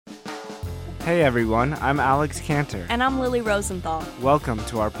Hey everyone, I'm Alex Cantor. And I'm Lily Rosenthal. Welcome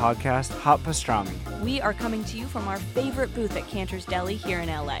to our podcast, Hot Pastrami. We are coming to you from our favorite booth at Cantor's Deli here in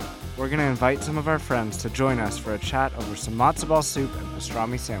LA. We're going to invite some of our friends to join us for a chat over some matzo ball soup and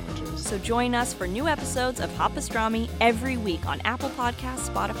pastrami sandwiches. So join us for new episodes of Hot Pastrami every week on Apple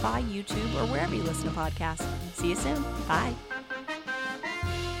Podcasts, Spotify, YouTube, or wherever you listen to podcasts. See you soon. Bye.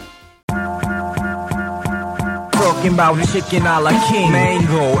 Talking about chicken a la king,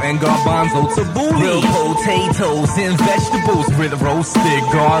 mango and garbanzo tabbouleh, grilled potatoes and vegetables with roasted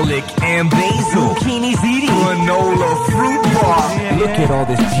garlic and basil, zucchini ziti, granola fruit bar. Look at all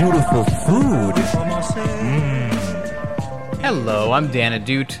this beautiful food. Hello, I'm Dan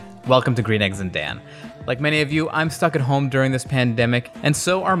Adute. Welcome to Green Eggs and Dan. Like many of you, I'm stuck at home during this pandemic, and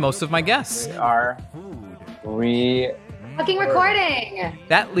so are most of my guests. Fucking recording.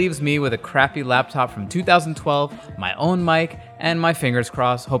 That leaves me with a crappy laptop from 2012, my own mic, and my fingers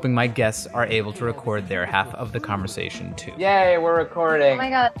crossed, hoping my guests are able to record their half of the conversation too. Yay, we're recording. Oh my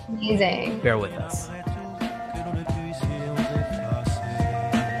god, that's amazing. Bear with us.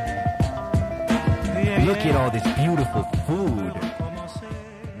 Look at all this beautiful food.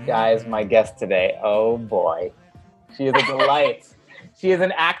 Guys, my guest today, oh boy. She is a delight. She is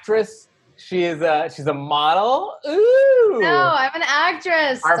an actress. She's a model. Ooh. No, I'm an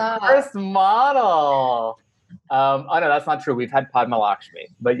actress. Our Stop. first model. Oh no, that's not true. We've had Padma Lakshmi,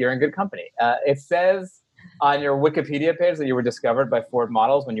 but you're in good company. It says on your Wikipedia page that you were discovered by Ford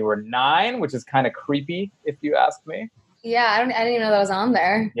Models when you were 9, which is kind of creepy, if you ask me. Yeah, I didn't even know that was on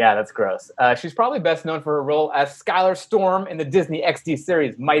there. Yeah, that's gross. She's probably best known for her role as Skylar Storm in the Disney XD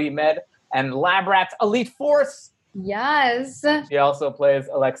series Mighty Med and Lab Rats Elite Force. Yes. She also plays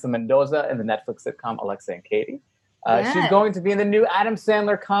Alexa Mendoza in the Netflix sitcom Alexa and Katie. Yes. She's going to be in the new Adam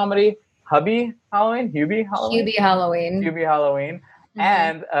Sandler comedy Hubie Halloween. Hubie Halloween. Mm-hmm.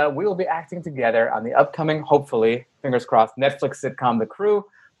 And we will be acting together on the upcoming, hopefully, fingers crossed, Netflix sitcom The Crew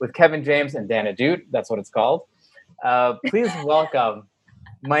with Kevin James and Dan Adute. That's what it's called. Please welcome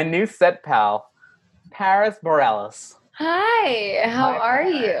my new set pal, Paris Morales. Hi, how are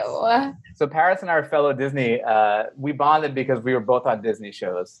you? So Paris and I are fellow Disney. We bonded because we were both on Disney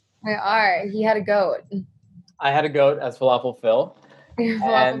shows. We are. He had a goat. I had a goat as Falafel Phil.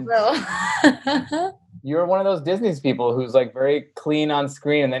 Falafel. You're one of those Disney's people who's like very clean on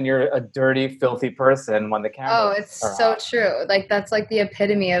screen, and then you're a dirty, filthy person when the camera. Oh, it's so true. Like that's like the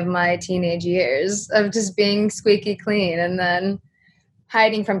epitome of my teenage years of just being squeaky clean and then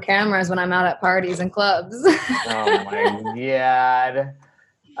hiding from cameras when I'm out at parties and clubs. Oh my god.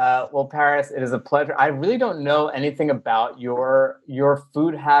 Well, Paris, it is a pleasure. I really don't know anything about your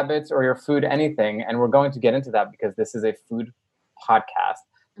food habits or your food anything, and we're going to get into that because this is a food podcast.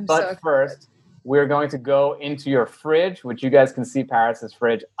 But first, we're going to go into your fridge, which you guys can see Paris's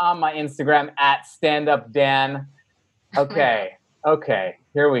fridge on my Instagram at StandUpDan. Okay,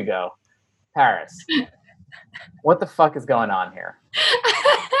 here we go. Paris, what the fuck is going on here?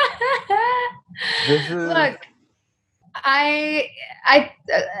 Look, my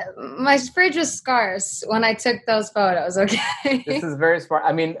fridge was scarce when I took those photos. Okay, this is very smart.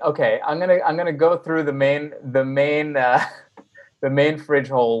 I mean, okay, I'm gonna go through the main fridge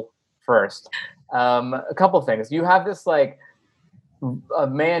hole first. A couple things. You have this like a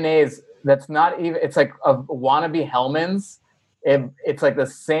mayonnaise that's not even. It's like a wannabe Hellmann's. It's like the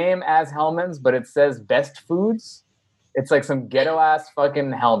same as Hellmann's, but it says Best Foods. It's like some ghetto ass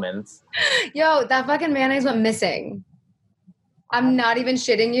fucking Hellmann's. Yo, that fucking mayonnaise went missing. I'm not even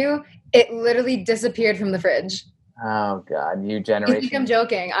shitting you. It literally disappeared from the fridge. Oh God, you generation. You think I'm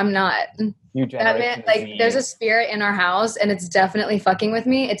joking? I'm not. You generation. There's a spirit in our house, and it's definitely fucking with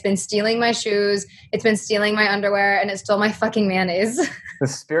me. It's been stealing my shoes. It's been stealing my underwear, and it stole my fucking mayonnaise. The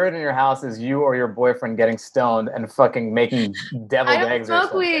spirit in your house is you or your boyfriend getting stoned and fucking making deviled eggs. I don't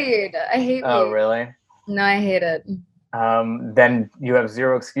smoke weed. I hate weed. Oh, really? No, I hate it. Then you have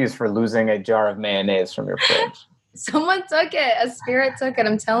zero excuse for losing a jar of mayonnaise from your fridge. Someone took it. A spirit took it.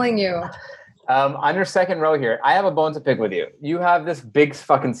 I'm telling you. On your second row here, I have a bone to pick with you. You have this big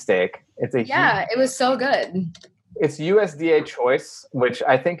fucking steak. It was so good. It's USDA choice, which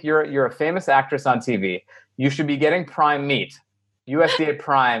I think you're a famous actress on TV. You should be getting prime meat. USDA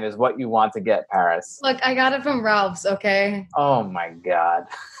prime is what you want to get, Paris. Look, I got it from Ralph's, okay? Oh my God.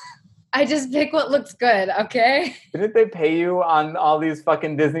 I just pick what looks good, okay? Didn't they pay you on all these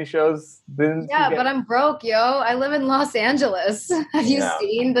fucking Disney shows? But I'm broke, yo. I live in Los Angeles. Have you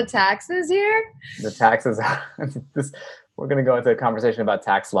seen the taxes here? The taxes. We're going to go into a conversation about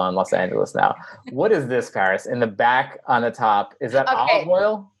tax law in Los Angeles now. What is this, Paris? In the back on the top, is that olive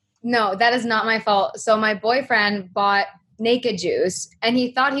oil? No, that is not my fault. So my boyfriend bought Naked Juice, and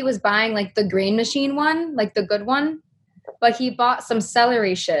he thought he was buying like the green machine one, like the good one, but he bought some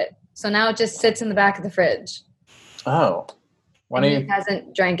celery shit. So now it just sits in the back of the fridge. Oh. And he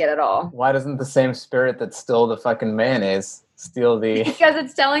hasn't drank it at all. Why doesn't the same spirit that stole the fucking mayonnaise steal the... Because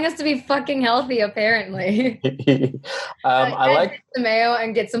it's telling us to be fucking healthy, apparently. I like... Get the mayo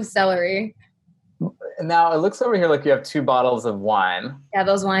and get some celery. Now, it looks over here like you have 2 bottles of wine. Yeah,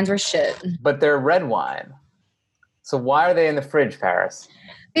 those wines were shit. But they're red wine. So why are they in the fridge, Paris?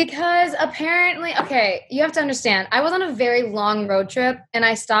 Because apparently, okay, you have to understand, I was on a very long road trip and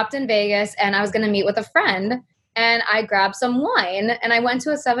I stopped in Vegas and I was going to meet with a friend and I grabbed some wine and I went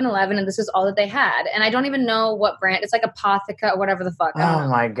to a 7-Eleven and this is all that they had. And I don't even know what brand. It's like Apotheca or whatever the fuck. Oh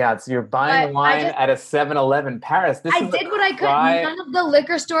my God. So you're buying wine at a 7-Eleven. Paris, I did what I could. None of the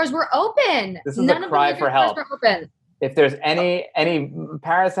liquor stores were open. This is a cry for help. Were open. If there's any,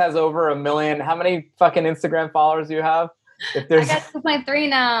 Paris has over 1 million. How many fucking Instagram followers do you have? If there's, I got 2.3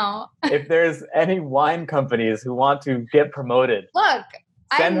 now. If there's any wine companies who want to get promoted, look,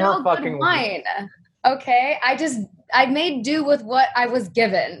 send I know her fucking wine. Okay, I made do with what I was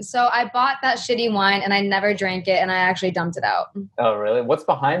given. So I bought that shitty wine and I never drank it and I actually dumped it out. Oh, really? What's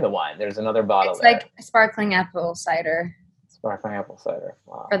behind the wine? There's another bottle. It's like sparkling apple cider. Sparkling apple cider.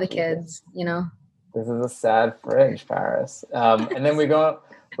 Wow. For the kids, you know. This is a sad fridge, Paris. And then we go.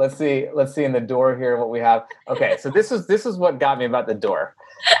 Let's see in the door here what we have. Okay, so this is what got me about the door.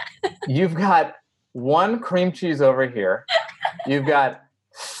 You've got 1 cream cheese over here. You've got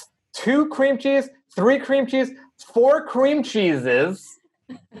 2 cream cheese, 3 cream cheese, 4 cream cheeses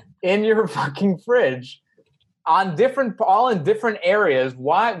in your fucking fridge all in different areas.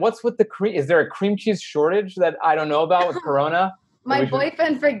 Why? What's with the cream? Is there a cream cheese shortage that I don't know about with Corona? My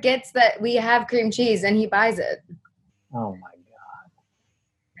boyfriend forgets that we have cream cheese and he buys it. Oh my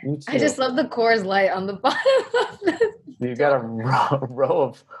God. I just love the Coors Light on the bottom of this. You got a row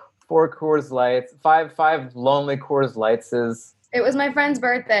of 4 Coors Lights, five lonely Coors Lightses. It was my friend's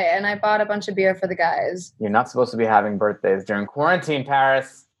birthday and I bought a bunch of beer for the guys. You're not supposed to be having birthdays during quarantine,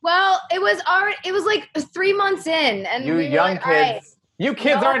 Paris. Well, it was like 3 months in and you young kids. Right. You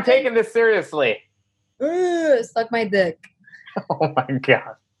kids aren't taking this seriously. Suck my dick. Oh my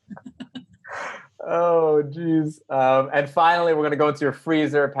God. Oh, geez. And finally, we're going to go into your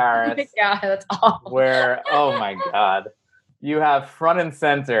freezer, Paris. Oh my God, that's awful. Where, oh my God, you have front and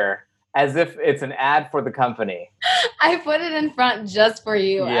center as if it's an ad for the company. I put it in front just for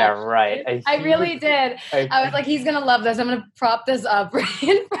you. Yeah, actually. Right. I really did. I was like, he's going to love this. I'm going to prop this up right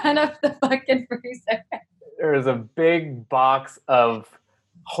in front of the fucking freezer. There's a big box of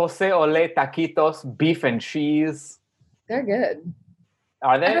Jose Ole taquitos, beef and cheese. They're good.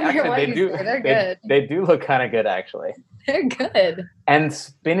 Are they? Actually, they do. They're good. They do look kind of good, actually. They're good. And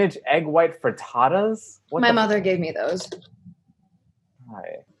spinach egg white frittatas. My mother gave me those.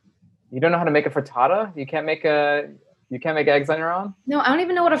 Right. You don't know how to make a frittata? You can't make eggs on your own? No, I don't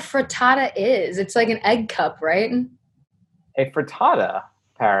even know what a frittata is. It's like an egg cup, right? A frittata,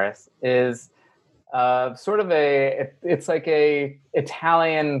 Paris, is sort of it's like a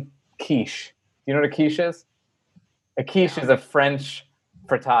Italian quiche. Do you know what a quiche is? A quiche is a French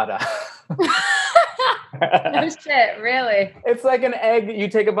frittata. No shit, really? It's like an egg. You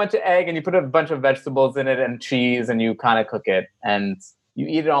take a bunch of egg and you put a bunch of vegetables in it and cheese and you kind of cook it and you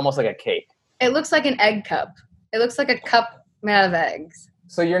eat it almost like a cake. It looks like an egg cup. It looks like a cup made out of eggs.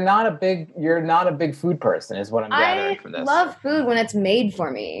 So you're not a big food person, is what I'm gathering from this. I love food when it's made for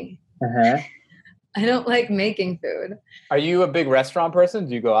me. Uh-huh. I don't like making food. Are you a big restaurant person?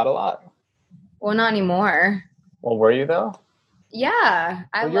 Do you go out a lot? Well, not anymore. Well, were you though? Yeah.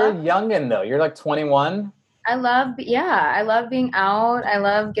 You're a youngin' though. You're like 21. I love being out. I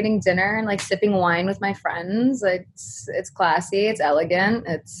love getting dinner and like sipping wine with my friends. It's classy. It's elegant.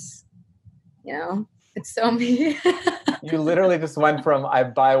 It's, it's so me. You literally just went from I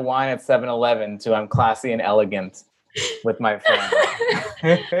buy wine at 7-Eleven to I'm classy and elegant with my friends.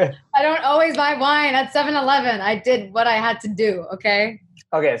 I don't always buy wine at 7-Eleven. I did what I had to do. Okay.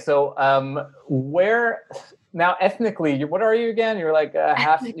 Okay. So, where now ethnically, what are you again? You're like you're a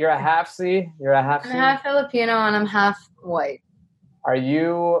half C. You're a half C. I'm half Filipino and I'm half white. Are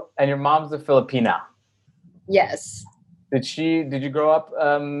you, and your mom's a Filipina? Yes. Did you grow up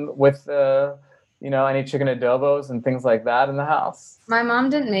with, any chicken adobos and things like that in the house? My mom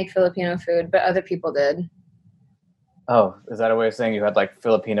didn't make Filipino food, but other people did. Oh, is that a way of saying you had like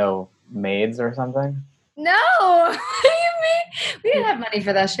Filipino maids or something? No, what do you mean? We didn't have money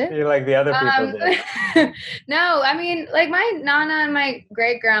for that shit. You're like the other people did. No, I mean, like my nana and my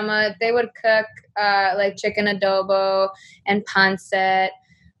great grandma, they would cook like chicken adobo and pancit.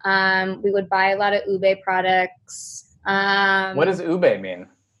 We would buy a lot of ube products. What does ube mean?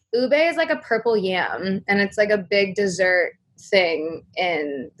 Ube is like a purple yam, and it's like a big dessert thing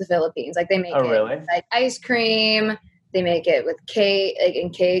in the Philippines. Like they make it Really? with, like ice cream. They make it with cake, like in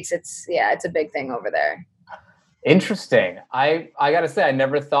cakes. It's a big thing over there. Interesting. I gotta say, I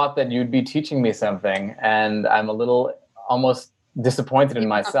never thought that you'd be teaching me something, and I'm a little almost disappointed in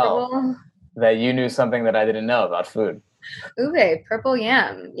myself that you knew something that I didn't know about food. Ube, purple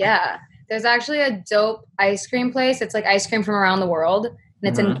yam. Yeah. There's actually a dope ice cream place. It's like ice cream from around the world, and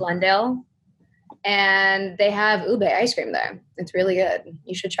it's in Glendale. And they have ube ice cream there. It's really good.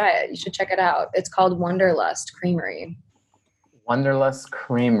 You should try it. You should check it out. It's called Wonderlust Creamery. Wonderlust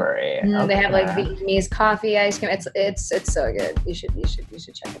Creamery. Okay. They have like Vietnamese coffee ice cream. It's so good. You should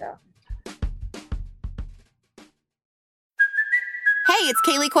check it out. Hey, it's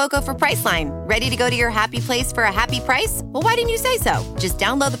Kaylee Cuoco for Priceline. Ready to go to your happy place for a happy price? Well, why didn't you say so? Just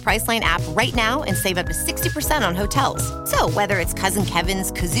download the Priceline app right now and save up to 60% on hotels. So whether it's Cousin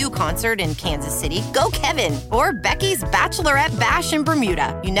Kevin's Kazoo Concert in Kansas City, go Kevin, or Becky's Bachelorette Bash in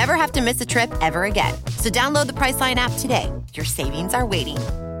Bermuda, you never have to miss a trip ever again. So download the Priceline app today. Your savings are waiting.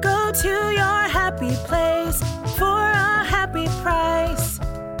 Go to your happy place for a happy price.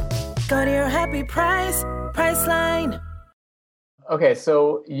 Go to your happy price, Priceline. Okay,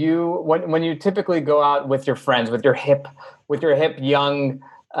 so when you typically go out with your friends, with your hip young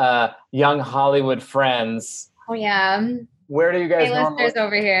Hollywood friends. Oh yeah. Where do you guys A-listers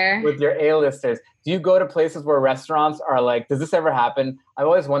over here with your A-listers? Do you go to places where restaurants are like, does this ever happen? I've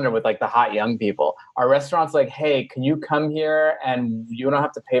always wondered with like the hot young people, are restaurants like, hey, can you come here and you don't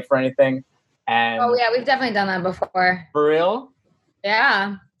have to pay for anything? And oh yeah, we've definitely done that before. For real?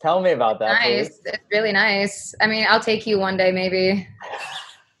 Yeah. Tell me about that. Nice. Please. It's really nice. I mean, I'll take you one day, maybe.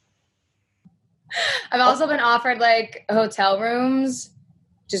 I've also been offered like hotel rooms,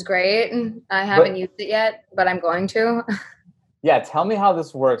 which is great. I haven't used it yet, but I'm going to. Yeah, tell me how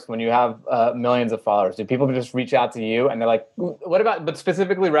this works when you have millions of followers. Do people just reach out to you and they're like, what about, but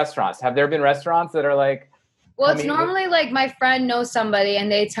specifically restaurants? Have there been restaurants that are like, well, it's normally like my friend knows somebody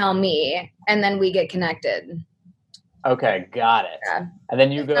and they tell me and then we get connected. Okay, got it. Yeah. And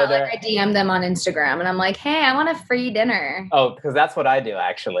then you go there. Like I DM them on Instagram and I'm like, hey, I want a free dinner. Oh, because that's what I do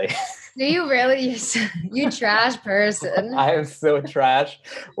actually. Do you really? You trash person. I am so trash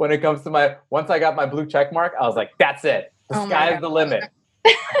when it comes to once I got my blue check mark, I was like, that's it. The sky's the limit.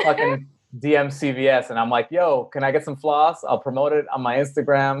 I fucking DM CVS and I'm like, yo, can I get some floss? I'll promote it on my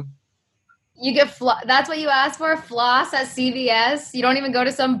Instagram. You get that's what you ask for? Floss at CVS? You don't even go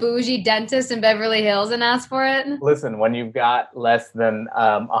to some bougie dentist in Beverly Hills and ask for it? Listen, when you've got less than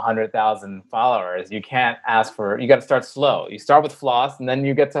 100,000 followers, you can't ask for, you got to start slow. You start with floss and then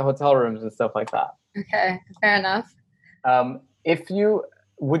you get to hotel rooms and stuff like that. Okay, fair enough.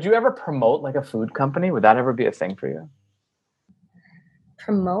 Would you ever promote like a food company? Would that ever be a thing for you?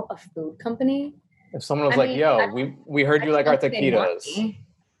 Promote a food company? If someone was yo, we heard you like our taquitos.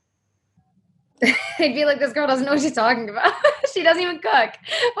 They'd be like, this girl doesn't know what she's talking about. She doesn't even cook.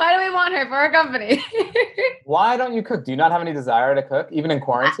 Why do we want her for our company? Why don't you cook? Do you not have any desire to cook, even in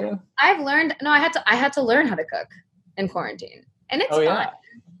quarantine? I've learned. No, I had to learn how to cook in quarantine, and it's fun. Yeah.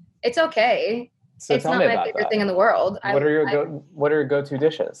 It's okay. So it's tell not me my about favorite that. thing in the world. What are your go-to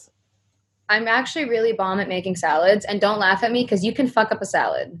dishes? I'm actually really bomb at making salads, and don't laugh at me because you can fuck up a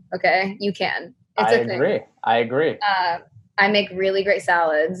salad. Okay, you can. It's a thing. I agree. I make really great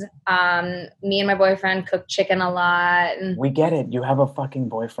salads. Me and my boyfriend cook chicken a lot. We get it. You have a fucking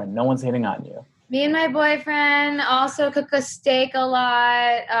boyfriend. No one's hitting on you. Me and my boyfriend also cook a steak a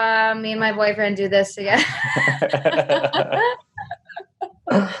lot. Me and my boyfriend do this together.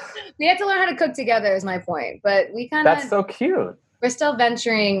 We have to learn how to cook together is my point. But we kind of... That's so cute. We're still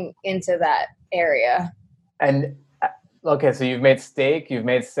venturing into that area. And... Okay, so you've made steak, you've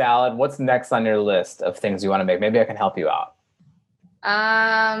made salad. What's next on your list of things you want to make? Maybe I can help you out.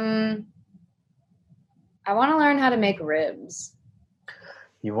 I want to learn how to make ribs.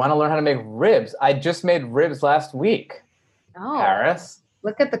 You want to learn how to make ribs? I just made ribs last week. Oh, Paris.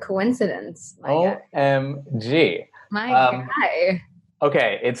 Look at the coincidence. OMG. My guy.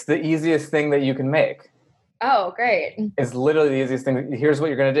 Okay, it's the easiest thing that you can make. Oh, great. It's literally the easiest thing. Here's what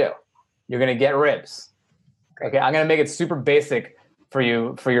you're going to do. You're going to get ribs. Okay, I'm going to make it super basic for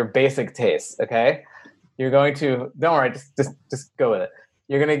you, for your basic taste, okay? You're going to, don't worry, just go with it.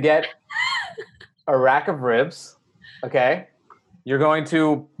 You're going to get a rack of ribs, okay? You're going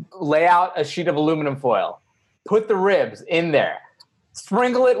to lay out a sheet of aluminum foil. Put the ribs in there.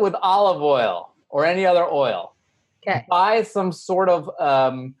 Sprinkle it with olive oil or any other oil. Okay. Buy some sort of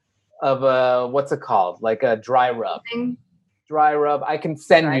what's it called? Like a dry rub. Dry rub. I can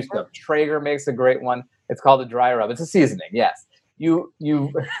send you stuff. Traeger makes a great one. It's called a dry rub. It's a seasoning. Yes.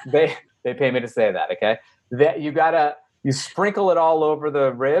 They pay me to say that. Okay. That you sprinkle it all over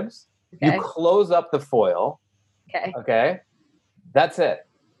the ribs. Okay. You close up the foil. Okay. Okay. That's it.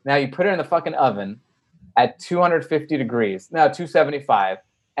 Now you put it in the fucking oven at 250 degrees. No, 275,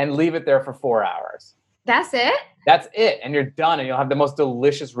 and leave it there for 4 hours. That's it? That's it. And you're done, and you'll have the most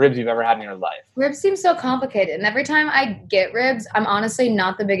delicious ribs you've ever had in your life. Ribs seem so complicated. And every time I get ribs, I'm honestly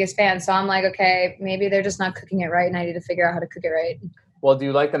not the biggest fan. So I'm like, okay, maybe they're just not cooking it right, and I need to figure out how to cook it right. Well, do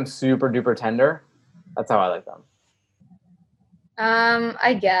you like them super duper tender? That's how I like them.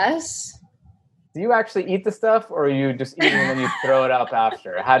 I guess. Do you actually eat the stuff, or are you just eating and then you throw it up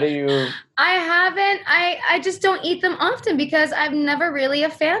after? How do you? I haven't. I just don't eat them often because I'm never really a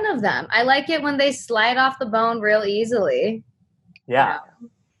fan of them. I like it when they slide off the bone real easily. Yeah.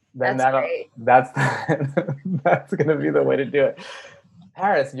 Then That's great. That's going to be the way to do it.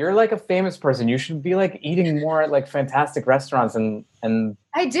 Paris, you're like a famous person. You should be like eating more at like fantastic restaurants and.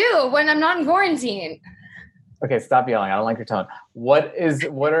 I do when I'm not in quarantine. Okay, stop yelling. I don't like your tone. What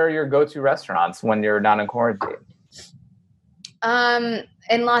are your go-to restaurants when you're not in quarantine?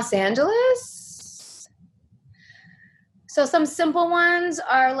 In Los Angeles. So some simple ones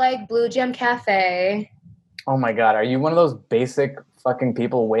are like Blue Gem Cafe. Oh my God. Are you one of those basic fucking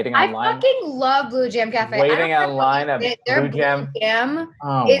people waiting online? I fucking love Blue Gem Cafe. Waiting online at their Blue Gem?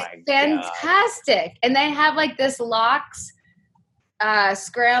 Oh is fantastic. And they have like this lox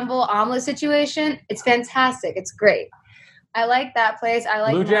scramble omelet situation. It's fantastic. It's great. I like that place. I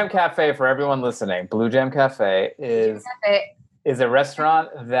like Blue Jam Cafe. For everyone listening, Blue Jam Cafe is a restaurant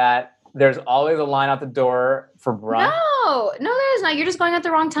that there's always a line out the door for brunch. No, there's not. You're just going at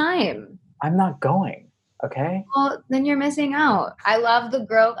the wrong time. I'm not going. Okay. Well, then you're missing out. I love the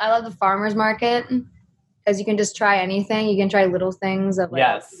growth. I love the farmers market because you can just try anything. You can try little things of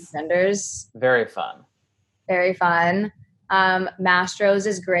like vendors. Very fun. Very fun. Mastro's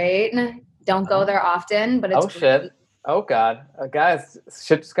is great. Don't go there often, but it's shit. Oh God, guys,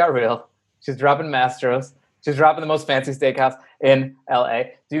 shit just got real. She's dropping Mastro's. She's dropping the most fancy steakhouse in LA.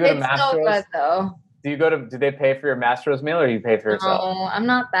 Do you go to Mastro's? So good, though. Do they pay for your Mastro's meal, or do you pay for yourself? No, I'm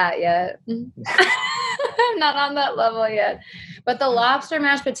not that yet. I'm not on that level yet. But the lobster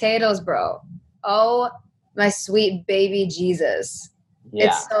mashed potatoes, bro. Oh, my sweet baby Jesus. Yeah.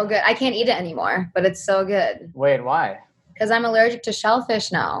 It's so good. I can't eat it anymore, but it's so good. Wait, why? Because I'm allergic to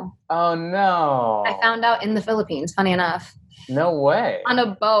shellfish now. Oh, no. I found out in the Philippines, funny enough. No way. On a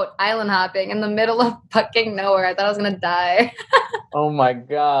boat, island hopping in the middle of fucking nowhere. I thought I was going to die. Oh, my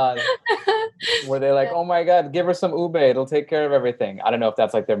God. Were they like, oh, my God, give her some ube. It'll take care of everything. I don't know if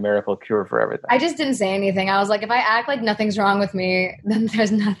that's like their miracle cure for everything. I just didn't say anything. I was like, if I act like nothing's wrong with me, then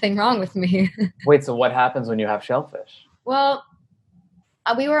there's nothing wrong with me. Wait, so what happens when you have shellfish? Well,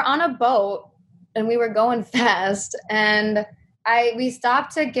 we were on a boat. And we were going fast, and we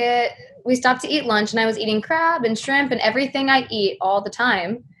stopped to eat lunch, and I was eating crab and shrimp and everything I eat all the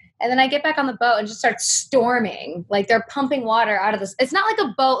time. And then I get back on the boat and just start storming. Like they're pumping water out of this. It's not like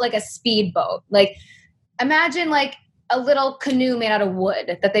a boat, like a speed boat. Like imagine like a little canoe made out of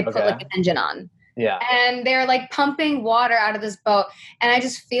wood that they put like an engine on. Yeah. And they're like pumping water out of this boat, and I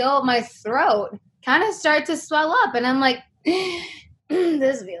just feel my throat kind of start to swell up, and I'm like,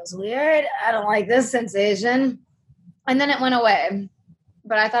 this feels weird. I don't like this sensation. And then it went away.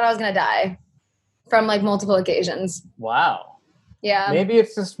 But I thought I was going to die from like multiple occasions. Wow. Yeah. Maybe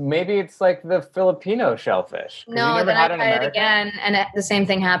it's like the Filipino shellfish. No, then I tried it again and the same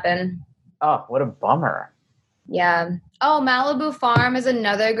thing happened. Oh, what a bummer. Yeah. Oh, Malibu Farm is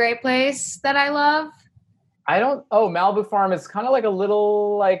another great place that I love. Malibu Farm is kind of like a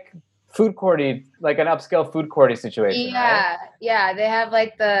little like food courty, like an upscale food courty situation. Yeah. Right? Yeah. They have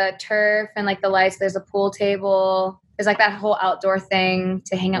like the turf and like the lights. There's a pool table. There's like that whole outdoor thing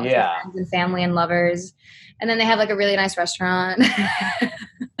to hang out with your friends and family and lovers. And then they have like a really nice restaurant.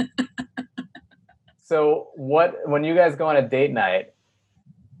 So when you guys go on a date night,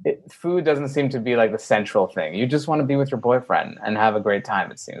 food doesn't seem to be like the central thing. You just want to be with your boyfriend and have a great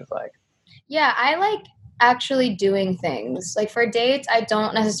time, it seems like. Yeah. I like actually doing things. Like for dates, I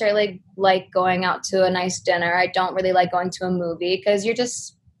don't necessarily like going out to a nice dinner. I don't really like going to a movie because you're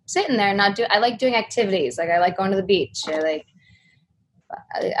just sitting there and I like doing activities. Like I like going to the beach. I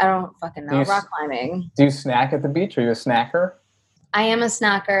don't fucking know. Rock climbing. Do you snack at the beach? Are you a snacker? I am a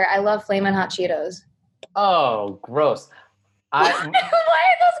snacker. I love Flamin' Hot Cheetos. Oh, gross. Why are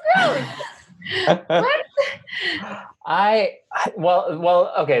those gross?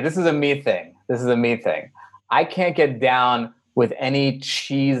 What? Okay, this is a me thing. I can't get down with any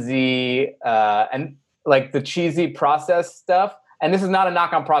cheesy and like the cheesy processed stuff. and this is not a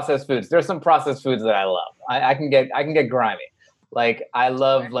knock on processed foods. There's some processed foods that I love. I can get grimy. Like I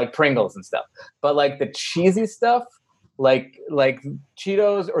love like Pringles and stuff, but like the cheesy stuff, like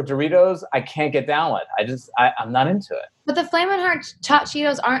Cheetos or Doritos, I can't get down with. I'm not into it. But the Flamin' Hot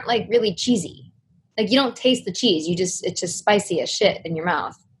Cheetos aren't like really cheesy. Like you don't taste the cheese. It's just spicy as shit in your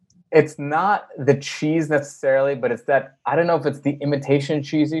mouth. It's not the cheese necessarily, but it's that, I don't know if it's the imitation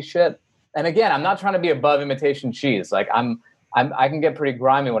cheesy shit. And again, I'm not trying to be above imitation cheese. Like I can get pretty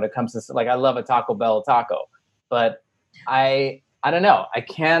grimy when it comes to, like, I love a Taco Bell taco, but I don't know. I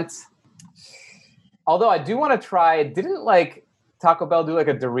can't, although I do want to try, didn't like Taco Bell do like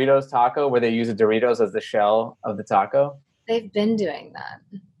a Doritos taco where they use a Doritos as the shell of the taco? They've been doing that.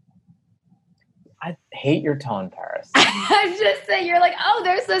 I hate your tone, Paris. I'm just saying, you're like, oh,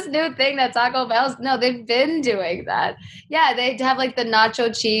 there's this new thing that Taco Bell's. No, they've been doing that. Yeah, they have like the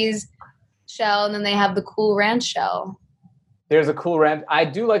nacho cheese shell, and then they have the Cool Ranch shell. There's a Cool Ranch. I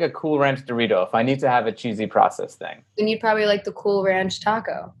do like a Cool Ranch Dorito if I need to have a cheesy processed thing. Then you'd probably like the Cool Ranch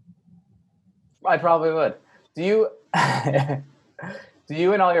taco. I probably would. Do you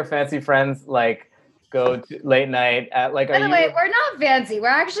and all your fancy friends like go to late night at like? By the way, we're not fancy. We're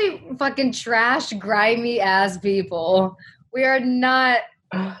actually fucking trash, grimy ass people. We are not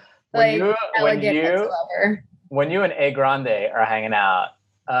like elegant whatsoever. When you and A Grande are hanging out,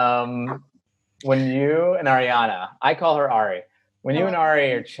 when you and Ariana, I call her Ari. When you and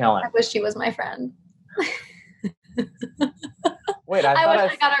Ari are chilling, I wish she was my friend. Wait, I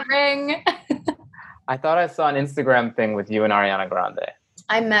wish I got a ring. I thought I saw an Instagram thing with you and Ariana Grande.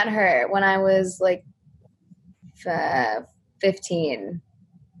 I met her when I was like 15. It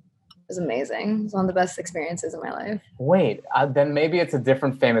was amazing. It was one of the best experiences of my life. Wait, then maybe it's a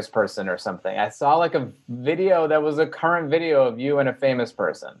different famous person or something. I saw like a video that was a current video of you and a famous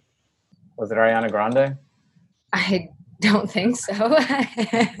person. Was it Ariana Grande? I don't think so.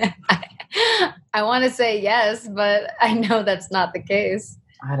 I want to say yes, but I know that's not the case.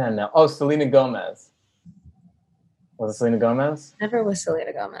 I don't know. Oh, Selena Gomez. Was it Selena Gomez? Never was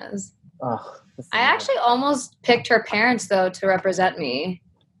Selena Gomez. Oh, I actually almost picked her parents, though, to represent me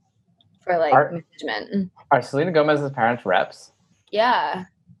for, like, management. Are Selena Gomez's parents reps? Yeah.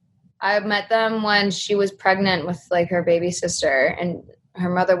 I met them when she was pregnant with, like, her baby sister, and her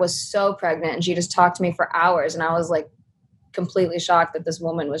mother was so pregnant, and she just talked to me for hours, and I was, like, completely shocked that this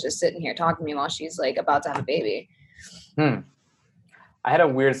woman was just sitting here talking to me while she's, like, about to have a baby. I had a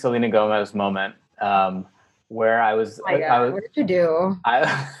weird Selena Gomez moment where I was... Oh my God, what did you do?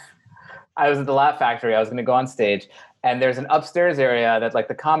 I was at the Laugh Factory. I was going to go on stage, and there's an upstairs area that like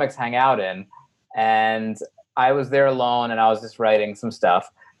the comics hang out in. And I was there alone, and I was just writing some stuff.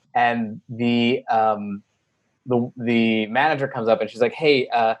 And the manager comes up, and she's like, "Hey,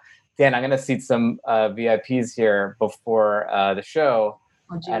 Dan, I'm going to seat some VIPs here before the show."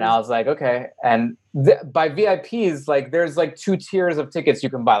 Oh, and I was like, "Okay." And by VIPs, like there's like 2 tiers of tickets you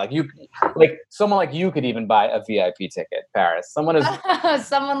can buy. Like someone like you could even buy a VIP ticket, Paris. Someone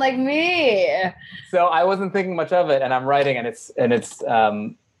like me. So I wasn't thinking much of it, and I'm writing, and it's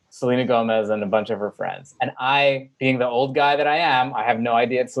Selena Gomez and a bunch of her friends. And I, being the old guy that I am, I have no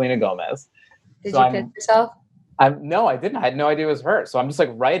idea it's Selena Gomez. Did you piss yourself? No, I didn't. I had no idea it was her. So I'm just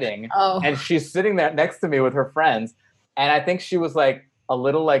like writing, and she's sitting there next to me with her friends, and I think she was like a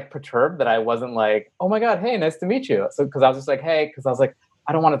little like perturbed that I wasn't like, "Oh my God, hey, nice to meet you." So because I was just like, "Hey," because I was like,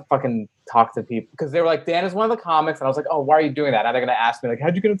 I don't want to fucking talk to people, because they were like, "Dan is one of the comics," and I was like, "Oh, why are you doing that?" Now they're gonna ask me like,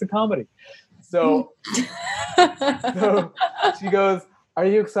 "How'd you get into comedy?" So she goes, "Are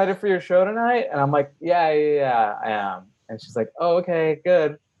you excited for your show tonight?" And I'm like, yeah, I am. And she's like, "Oh, okay,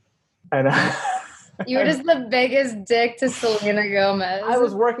 good." And you were just the biggest dick to Selena Gomez. I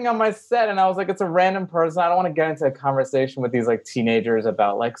was working on my set, and I was like, it's a random person. I don't want to get into a conversation with these like teenagers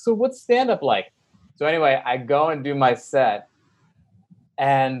about like, so what's stand-up like? So anyway, I go and do my set,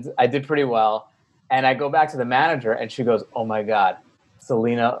 and I did pretty well. And I go back to the manager, and she goes, "Oh my God,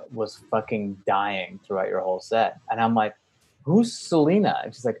 Selena was fucking dying throughout your whole set." And I'm like, "Who's Selena?"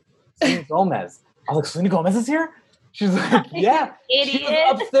 And she's like, "Selena Gomez." I was like, "Selena Gomez is here?" She's like, "Yeah." Idiot. She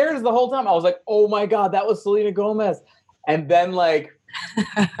was upstairs the whole time. I was like, "Oh my God, that was Selena Gomez." And then like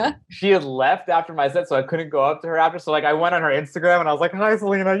she had left after my set, so I couldn't go up to her after. So like I went on her Instagram and I was like, "Hi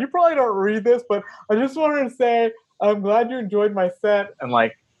Selena, you probably don't read this, but I just wanted to say I'm glad you enjoyed my set." And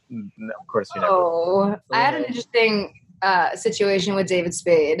like, no, of course you never. Oh, I had an interesting situation with David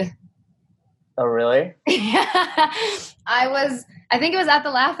Spade. Oh really? Yeah. I think it was at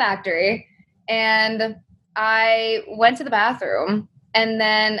the Laugh Factory, and I went to the bathroom, and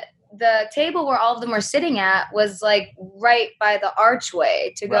then the table where all of them were sitting at was like right by the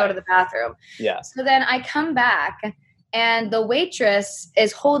archway to go to the bathroom. Yes. So then I come back, and the waitress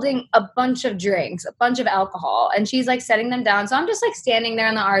is holding a bunch of drinks, a bunch of alcohol, and she's like setting them down. So I'm just like standing there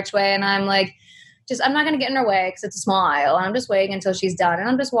in the archway, and I'm like, I'm not going to get in her way because it's a small aisle, and I'm just waiting until she's done, and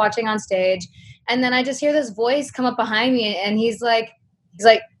I'm just watching on stage. And then I just hear this voice come up behind me, and he's like,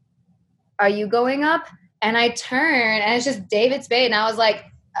 are you going up? And I turn, and it's just David Spade, and I was like,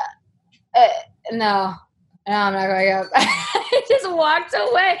 no, I'm not going up. I just walked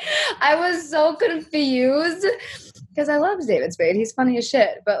away. I was so confused because I love David Spade. He's funny as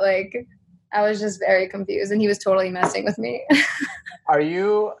shit, but like, I was just very confused, and he was totally messing with me. Are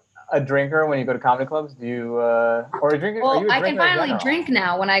you a drinker when you go to comedy clubs? Do you, or a drinker? Well, are you a I drinker can in finally general? drink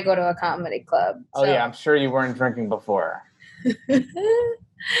now when I go to a comedy club. Oh yeah, I'm sure you weren't drinking before.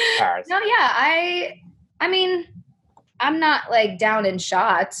 Paris. No, yeah, I mean, I'm not like down in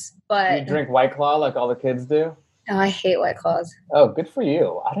shots, but You drink White Claw like all the kids do? oh, I hate White Claws. Oh, good for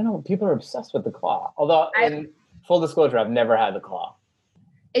you. I don't know. People are obsessed with the Claw. Although, in full disclosure, I've never had the Claw.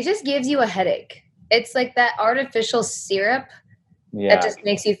 It just gives you a headache. It's like that artificial syrup Yeah. that just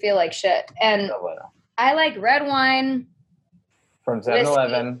makes you feel like shit. And I like red wine From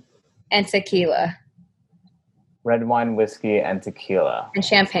 7-Eleven, and tequila red wine, whiskey, and tequila. and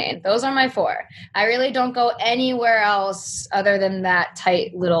champagne. Those are my 4. I really don't go anywhere else other than that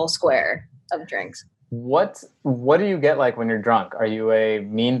tight little square of drinks. What do you get like when you're drunk? Are you a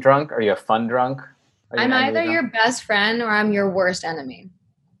mean drunk? Are you a fun drunk? Are you I'm an angry either drunk? your best friend or I'm your worst enemy.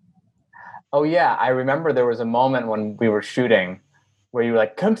 Oh yeah, I remember there was a moment when we were shooting where you were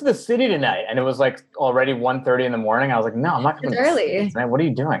like, "Come to the city tonight," and it was like already 1:30 in the morning. I was like, "No, I'm not coming It's to the early. city tonight. What are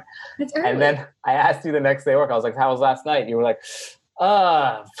you doing?" It's early. And then I asked you the next day at work. I was like, "How was last night?" You were like,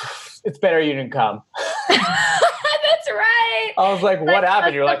 "It's better you didn't come." That's right. I was like, "What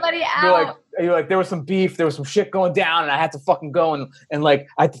happened?" You're like, somebody out. you're like, there was some beef, there was some shit going down, and I had to fucking go and like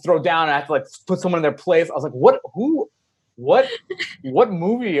I had to throw down, and I had to like put someone in their place. I was like, what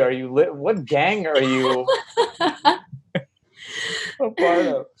movie are you what gang are you a part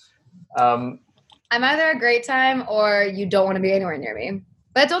of? I'm either a great time or you don't want to be anywhere near me.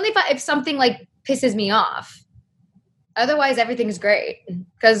 But it's only if something like pisses me off. Otherwise, everything's great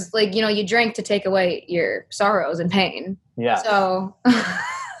because, like, you know, you drink to take away your sorrows and pain. Yeah. So,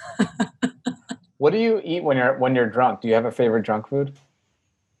 What do you eat when you're drunk? Do you have a favorite drunk food?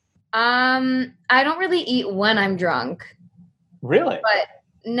 I don't really eat when I'm drunk. Really? But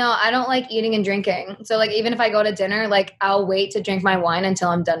no, I don't like eating and drinking. So, like, even if I go to dinner, like, I'll wait to drink my wine until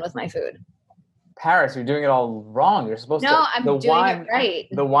I'm done with my food. Paris, you're doing it all wrong. You're supposed to. No, I'm doing it right.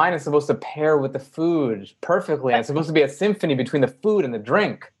 The wine is supposed to pair with the food perfectly. And it's supposed to be a symphony between the food and the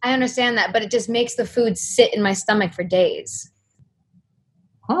drink. I understand that, but it just makes the food sit in my stomach for days.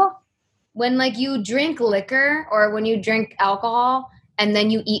 Huh? When like you drink liquor or when you drink alcohol and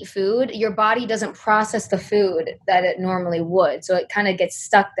then you eat food, your body doesn't process the food that it normally would. So it kind of gets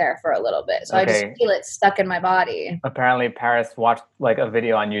stuck there for a little bit. So I just feel it stuck in my body. Apparently Paris watched like a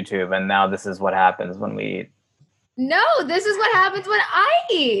video on YouTube and now this is what happens when we eat. No, this is what happens when I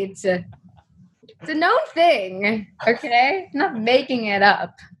eat. It's a known thing, okay? I'm not making it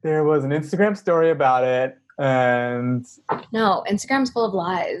up. There was an Instagram story about it and... No, Instagram's full of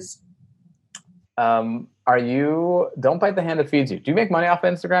lies. Don't bite the hand that feeds you. Do you make money off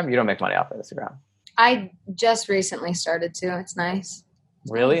Instagram? You don't make money off Instagram. I just recently started to. It's nice.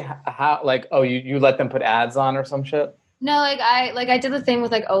 Really? How? Like, oh, you let them put ads on or some shit? No, I did the thing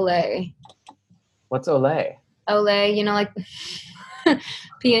with like Olay. What's Olay? Olay, you know, like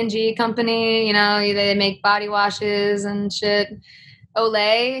P&G company, you know, they make body washes and shit.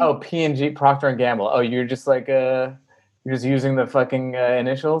 Olay. Oh, P&G, Procter and Gamble. Oh, you're just like you're just using the fucking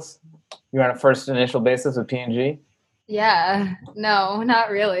initials? You're on a first initial basis with P&G? Yeah, no, not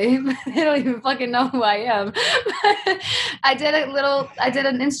really. They don't even fucking know who I am. I did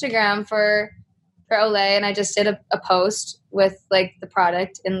an Instagram for Olay, and I just did a post with like the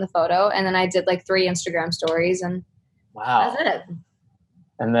product in the photo, and then I did like 3 Instagram stories, and wow, that's it.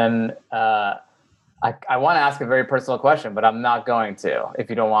 And then I want to ask a very personal question, but I'm not going to if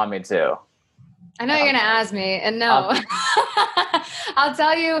you don't want me to. I know you're gonna ask me, and no, I'll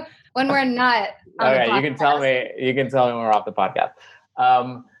tell you when we're not. All right, you can tell me. You can tell me when we're off the podcast.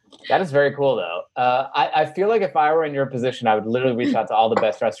 That is very cool, though. I feel like if I were in your position, I would literally reach out to all the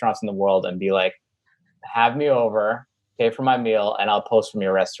best restaurants in the world and be like, "Have me over, pay for my meal, and I'll post from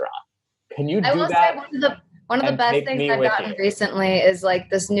your restaurant." Can you do I will that? say one of the best things I've gotten recently is like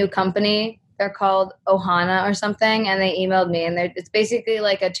this new company. They're called Ohana or something, and they emailed me, and it's basically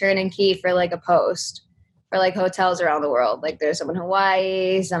like a turn and key for like a post for like hotels around the world. Like there's some in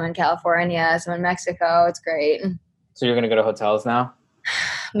Hawaii, some in California, some in Mexico. It's great. So you're gonna go to hotels now?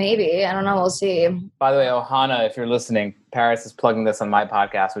 Maybe. I don't know. We'll see. By the way, Ohana, if you're listening, Paris is plugging this on my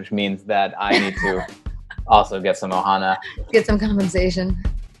podcast, which means that I need to also get some Ohana. Get some compensation.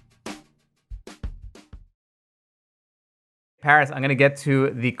 Paris, I'm going to get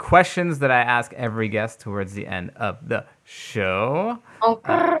to the questions that I ask every guest towards the end of the show.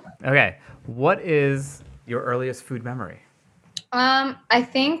 Okay. What is your earliest food memory? I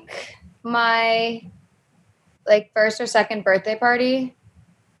think my first or second birthday party,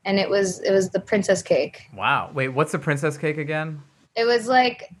 and it was the princess cake. Wow. Wait, what's the princess cake again? It was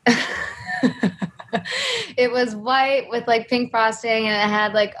like it was white with like pink frosting, and it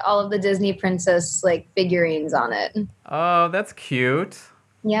had like all of the Disney princess like figurines on it. Oh, that's cute.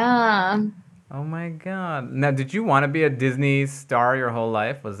 Yeah. Oh my God. Now, did you want to be a Disney star your whole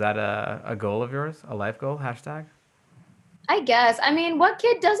life? Was that a goal of yours? A life goal? Hashtag? I guess. I mean, what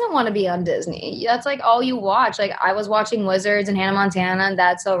kid doesn't want to be on Disney? That's like all you watch. Like I was watching Wizards and Hannah Montana and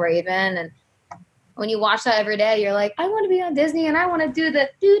That's So Raven, and when you watch that every day, you're like, I want to be on Disney and I want to do the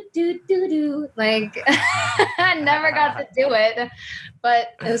do. Like, I never got to do it,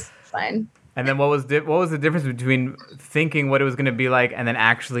 but it was fine. And then what was the difference between thinking what it was going to be like and then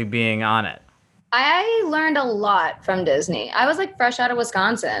actually being on it? I learned a lot from Disney. I was like fresh out of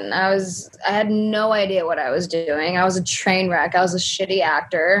Wisconsin. I had no idea what I was doing. I was a train wreck. I was a shitty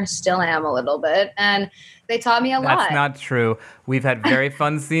actor, still am a little bit. And they taught me a lot. That's not true. We've had very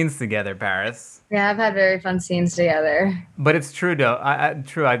fun scenes together, Paris. Yeah, I've had very fun scenes together. But it's true, though. I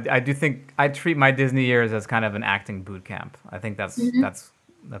do think I treat my Disney years as kind of an acting boot camp. I think that's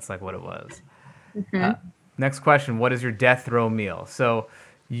like what it was. Mm-hmm. Next question: what is your death row meal? So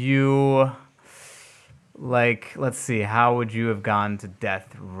you, like, let's see, how would you have gone to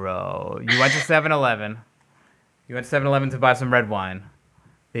death row? You went to 7-Eleven. You went to 7-Eleven to buy some red wine.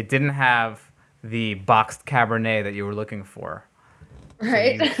 They didn't have the boxed Cabernet that you were looking for.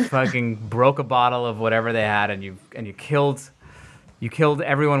 Right. So you fucking broke a bottle of whatever they had, and you killed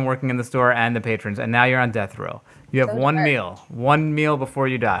everyone working in the store and the patrons, and now you're on death row. You have one meal before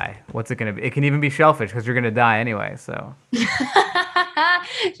you die. What's it gonna be? It can even be shellfish because you're gonna die anyway. So.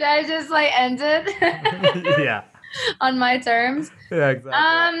 Should I just like end it? Yeah. On my terms. Yeah,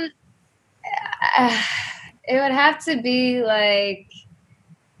 exactly. It would have to be like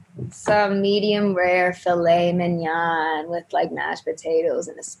some medium rare filet mignon with like mashed potatoes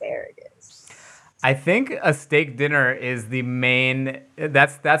and asparagus. I think a steak dinner is the main.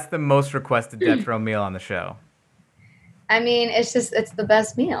 That's the most requested death row meal on the show. I mean, it's the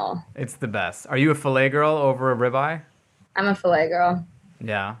best meal. It's the best. Are you a filet girl over a ribeye? I'm a filet girl.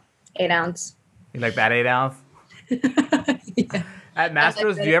 Yeah. 8 ounce. You like that 8 ounce? Yeah. At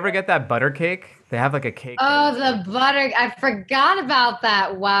Mastro's, do you ever get that butter cake? They have like a cake. Oh, the butter. I forgot about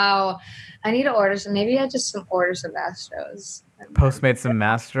that. Wow. I need to order some. Maybe I just order some Mastro's. Postmate some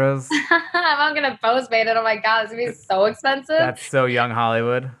Mastro's? I'm going to Postmate it. Oh my God. It's going to be so expensive. That's so young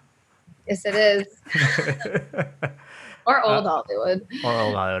Hollywood. Yes, it is. Or old Hollywood. Or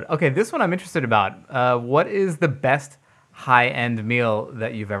old Hollywood. Okay, this one I'm interested about. What is the best high-end meal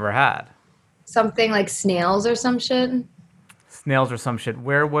that you've ever had? Something like snails or some shit. Snails or some shit.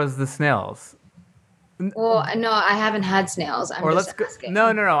 Where was the snails? Well, no, I haven't had snails. I'm just asking. No.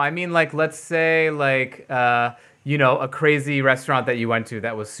 I mean, like, let's say, like, a crazy restaurant that you went to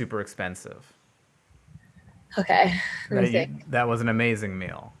that was super expensive. Okay. Let me think. That was an amazing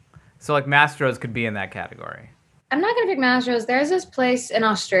meal. So, like, Mastro's could be in that category. I'm not going to pick Mastro's. There's this place in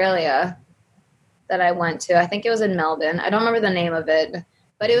Australia that I went to. I think it was in Melbourne. I don't remember the name of it.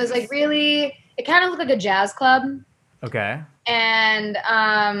 But it was, like, really... It kind of looked like a jazz club. Okay. And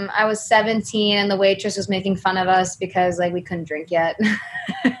I was 17, and the waitress was making fun of us because, like, we couldn't drink yet.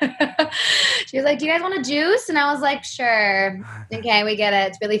 She was like, do you guys want a juice? And I was like, sure. Okay, we get it.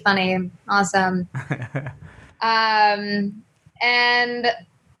 It's really funny. Awesome. And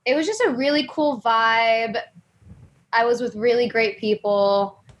it was just a really cool vibe. I was with really great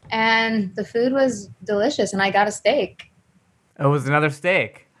people, and the food was delicious, and I got a steak. Oh, it was another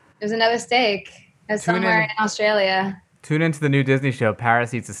steak. It was another steak. It was somewhere in Australia. Tune into the new Disney show,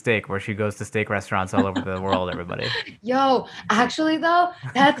 Paris Eats a Steak, where she goes to steak restaurants all over the world, everybody. Yo, actually, though,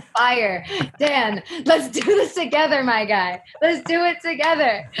 that's fire. Dan, let's do this together, my guy. Let's do it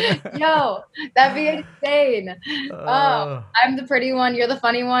together. Yo, that'd be insane. Oh, I'm the pretty one. You're the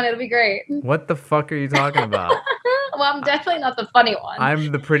funny one. It'll be great. What the fuck are you talking about? Well, I'm definitely not the funny one.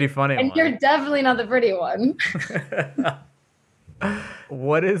 I'm the pretty funny one. And you're definitely not the pretty one.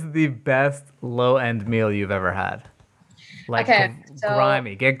 What is the best low-end meal you've ever had? Like, okay,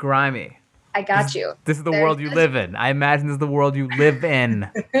 grimy. Get grimy. I got you. This is the world you live in. I imagine this is the world you live in.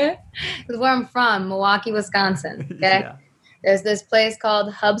 This is where I'm from, Milwaukee, Wisconsin. Okay. Yeah. There's this place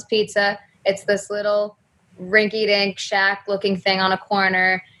called Hub's Pizza. It's this little rinky-dink shack-looking thing on a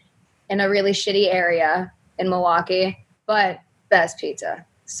corner in a really shitty area in Milwaukee, but best pizza.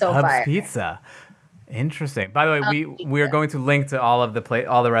 So Hub's fire. Pizza. Interesting. By the way, we are going to link to all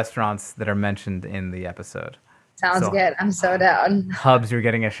the restaurants that are mentioned in the episode. Sounds good. I'm so down. Hubs, you're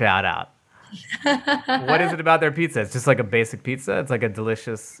getting a shout out. What is it about their pizza? It's just like a basic pizza. It's like a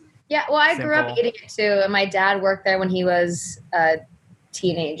delicious. Yeah, well, I grew up eating it too, and my dad worked there when he was a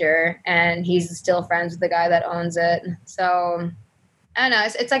teenager, and he's still friends with the guy that owns it. So I don't know.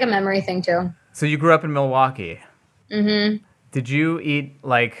 It's like a memory thing too. So you grew up in Milwaukee. Mm-hmm. Did you eat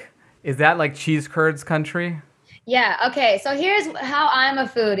is that like cheese curds country? Yeah. Okay. So here's how I'm a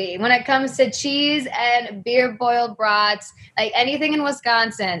foodie. When it comes to cheese and beer boiled brats, like anything in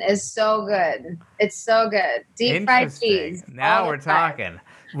Wisconsin is so good. It's so good. Deep fried cheese. Now we're talking.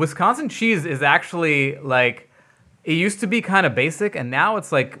 Wisconsin cheese is actually like, it used to be kind of basic, and now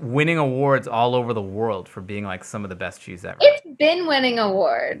it's like winning awards all over the world for being like some of the best cheese ever. It's been winning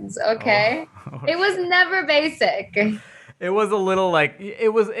awards. Okay. It was never basic. It was a little like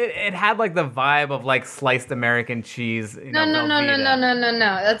it had like the vibe of like sliced American cheese. No.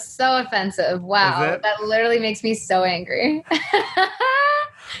 That's so offensive. Wow. That literally makes me so angry.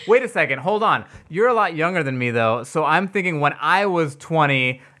 Wait a second. Hold on. You're a lot younger than me though. So I'm thinking when I was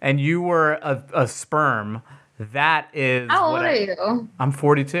 20 and you were a sperm, that is How old are you? I'm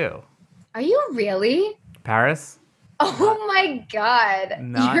 42. Are you really? Paris? Oh my God.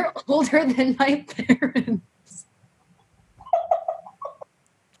 You're older than my parents.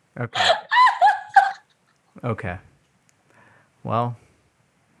 Okay. Okay. Well,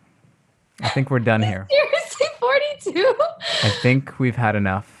 I think we're done here. Seriously, 42? I think we've had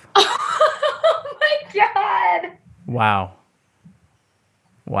enough. Oh my God. Wow.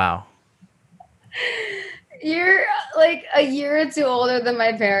 You're like a year or two older than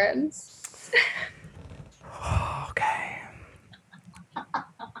my parents. Okay.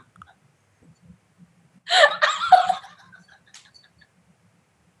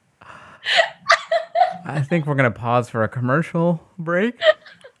 I think we're going to pause for a commercial break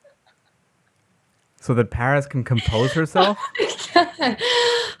so that Paris can compose herself.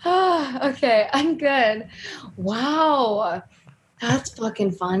 Oh, okay, I'm good. Wow. That's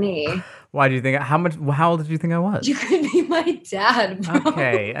fucking funny. Why do you think? How old did you think I was? You could be my dad, bro.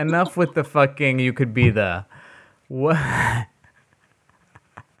 Okay, enough with the fucking you could be the what?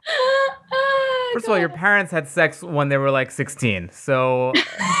 First of all, your parents had sex when they were like 16, so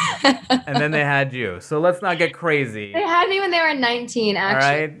and then they had you. So let's not get crazy. They had me when they were 19,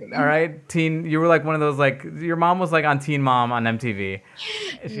 actually. All right, teen. You were like one of those like your mom was like on Teen Mom on MTV.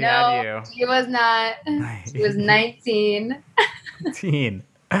 She had you. She was not. She was 19. Teen.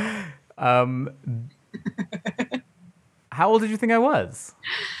 How old did you think I was?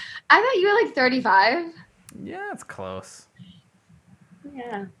 I thought you were like 35. Yeah, it's close.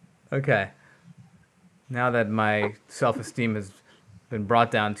 Yeah. Okay. Now that my self-esteem has been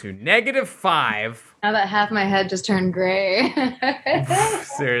brought down to -5. Now that half my head just turned gray.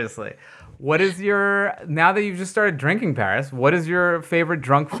 Seriously. What is now that you've just started drinking, Paris, what is your favorite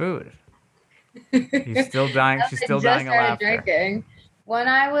drunk food? He's still dying. She's still dying of laughter. Drinking. When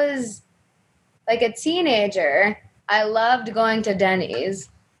I was like a teenager, I loved going to Denny's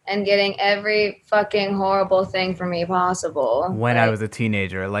and getting every fucking horrible thing for me possible. When I was a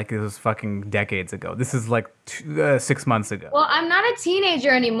teenager, like it was fucking decades ago. This is like 6 months ago. Well, I'm not a teenager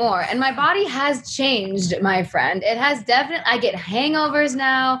anymore, and my body has changed, my friend. It has definitely. I get hangovers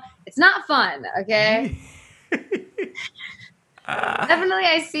now. It's not fun, okay? Definitely,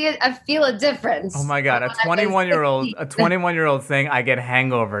 I see it. I feel a difference. Oh my God, a 21-year-old saying I get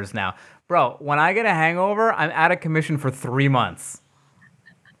hangovers now, bro. When I get a hangover, I'm out of commission for 3 months.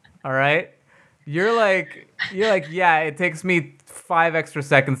 All right, you're like, yeah. It takes me 5 extra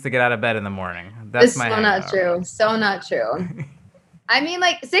seconds to get out of bed in the morning. That's my hangover. Not true. So not true. I mean,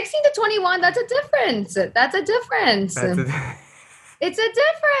 like 16 to 21. That's a difference. It's a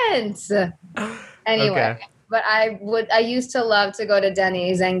difference. Anyway. Okay. But I used to love to go to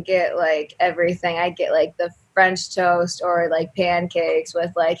Denny's and get like everything. I get like the French toast or like pancakes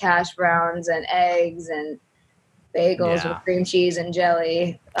with like hash browns and eggs and bagels with cream cheese and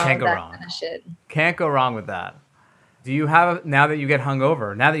jelly. Can't go wrong. Kind of shit. Can't go wrong with that. Do you have, now that you get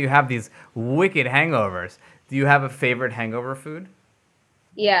hungover, now that you have these wicked hangovers, do you have a favorite hangover food?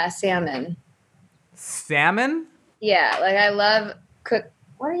 Yeah, salmon. Salmon? Yeah, like I love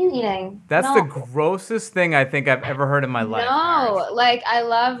What are you eating? That's the grossest thing I think I've ever heard in my life. No, like I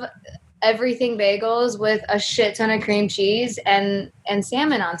love everything bagels with a shit ton of cream cheese and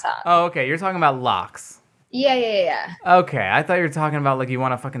salmon on top. Oh, okay. You're talking about lox. Yeah. Okay, I thought you were talking about like you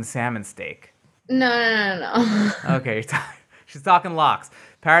want a fucking salmon steak. No. Okay, she's talking lox.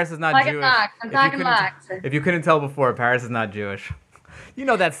 Paris is not Talking Jewish. lox. I'm talking lox. If you couldn't tell before, Paris is not Jewish. You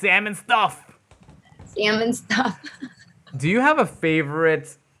know that salmon stuff. Salmon stuff. Do you have a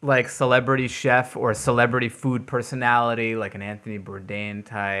favorite like celebrity chef or celebrity food personality, like an Anthony Bourdain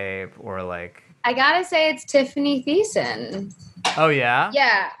type, or like? I gotta say it's Tiffany Thiessen. Oh yeah.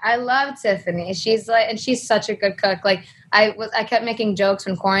 Yeah, I love Tiffany. She's such a good cook. Like I kept making jokes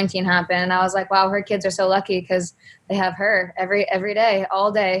when quarantine happened, and I was like, wow, her kids are so lucky because they have her every day,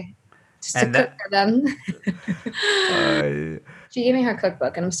 all day, just to cook for them. She gave me her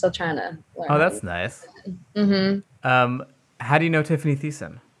cookbook, and I'm still trying to learn. Oh, that's nice. Mm-hmm. How do you know Tiffany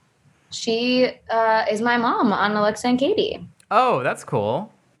Thiessen? She is my mom on Alexa and Katie. Oh, that's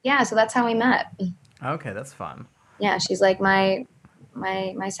cool. Yeah, so that's how we met. Okay, that's fun. Yeah, she's like my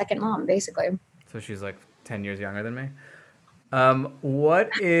second mom, basically. So she's like 10 years younger than me. What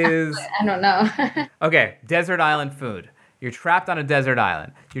is... I don't know. Okay, desert island food. You're trapped on a desert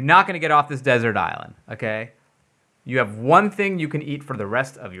island. You're not going to get off this desert island, okay? You have one thing you can eat for the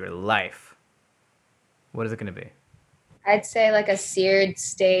rest of your life. What is it going to be? I'd say like a seared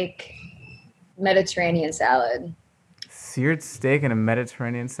steak Mediterranean salad. Seared steak and a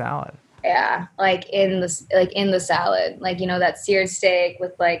Mediterranean salad. Yeah, like in the salad, like that seared steak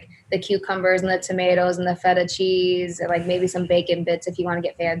with like the cucumbers and the tomatoes and the feta cheese and like maybe some bacon bits if you want to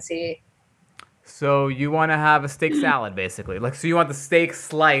get fancy. So you want to have a steak salad, basically. Like, so you want the steak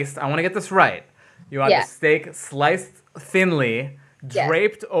sliced. I want to get this right. You want the steak sliced thinly,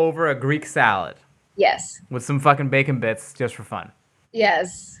 draped over a Greek salad. Yes. With some fucking bacon bits, just for fun.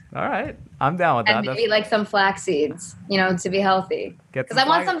 Yes. All right, I'm down with that. And maybe like some flax seeds, to be healthy. Because I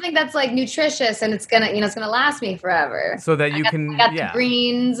want something that's like nutritious and it's gonna, it's gonna last me forever. So that I got the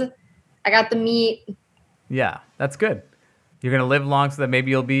greens, I got the meat. Yeah, that's good. You're gonna live long so that maybe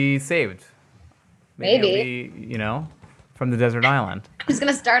you'll be saved. Maybe. You'll be, from the desert island. I'm just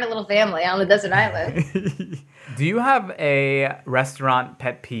gonna start a little family on the desert island. Do you have a restaurant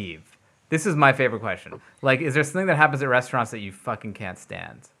pet peeve? This is my favorite question. Like, is there something that happens at restaurants that you fucking can't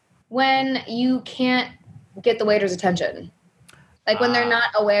stand? When you can't get the waiter's attention. Like when they're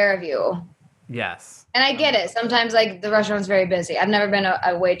not aware of you. Yes. And I get it. Sometimes like the restaurant's very busy. I've never been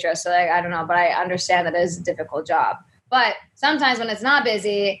a waitress, so like I don't know, but I understand that it is a difficult job. But sometimes when it's not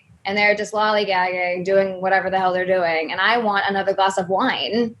busy and they're just lollygagging, doing whatever the hell they're doing, and I want another glass of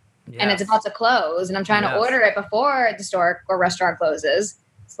wine and it's about to close and I'm trying to order it before the store or restaurant closes.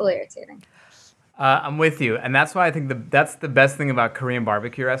 It's a little irritating. I'm with you. And that's why I think that's the best thing about Korean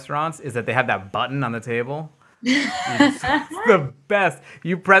barbecue restaurants is that they have that button on the table. It's the best.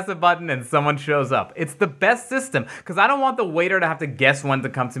 You press a button and someone shows up. It's the best system because I don't want the waiter to have to guess when to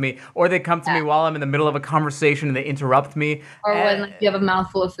come to me, or they come to me while I'm in the middle of a conversation and they interrupt me. Or when you have a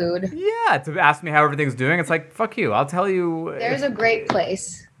mouthful of food. Yeah, to ask me how everything's doing. It's like, fuck you. I'll tell you. There's a great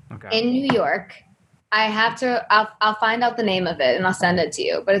place in New York. I'll find out the name of it and I'll send it to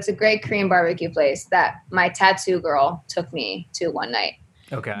you. But it's a great Korean barbecue place that my tattoo girl took me to one night.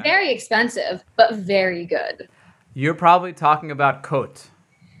 Okay. Very expensive, but very good. You're probably talking about Cote.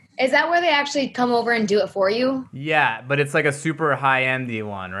 Is that where they actually come over and do it for you? Yeah, but it's like a super high-endy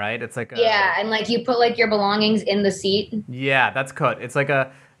one, right? It's like and like you put like your belongings in the seat. Yeah, that's Cote. It's like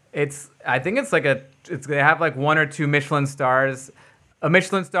I think they have like 1 or 2 Michelin stars. A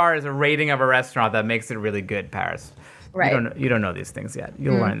Michelin star is a rating of a restaurant that makes it really good, Paris. Right. You don't know these things yet.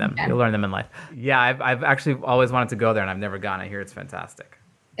 You'll learn them. Okay. You'll learn them in life. Yeah, I've actually always wanted to go there and I've never gone. I hear it's fantastic.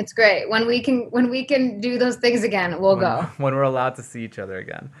 It's great. When we can do those things again, we'll go. When we're allowed to see each other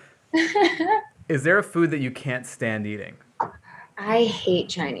again. Is there a food that you can't stand eating? I hate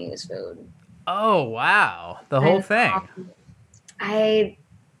Chinese food. Oh, wow. The whole thing. I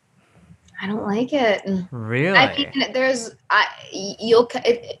don't like it. Really? I mean,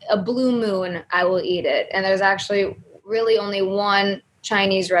 a Blue Moon, I will eat it. And there's actually really only one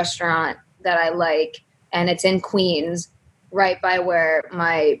Chinese restaurant that I like, and it's in Queens, right by where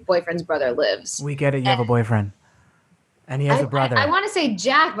my boyfriend's brother lives. We get it. You have a boyfriend. And he has a brother. I want to say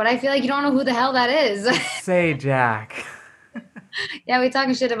Jack, but I feel like you don't know who the hell that is. Say Jack. Yeah, we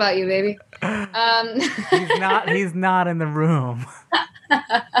talking shit about you, baby. He's not in the room.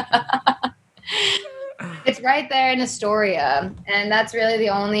 It's right there in Astoria, and that's really the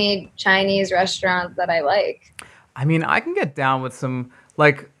only Chinese restaurant that I like. I mean, I can get down with some,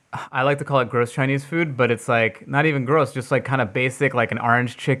 like, I like to call it gross Chinese food, but it's like not even gross, just like kind of basic, like an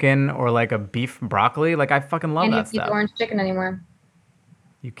orange chicken or like a beef broccoli. Like, I fucking love that stuff. Can't eat orange chicken anymore.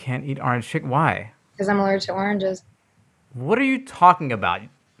 You can't eat orange chicken? Why? Because I'm allergic to oranges. What are you talking about?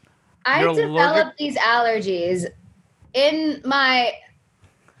 I You're developed these allergies in my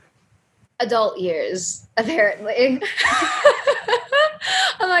adult years, apparently.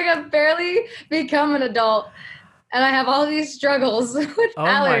 I'm like, I've barely become an adult, and I have all these struggles with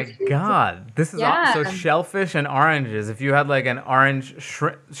allergies. My God. This is so shellfish and oranges. If you had like an orange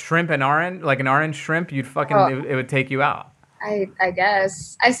shrimp and orange, like an orange shrimp, you'd fucking, it would take you out. I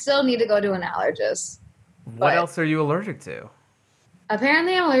guess. I still need to go to an allergist. What else are you allergic to?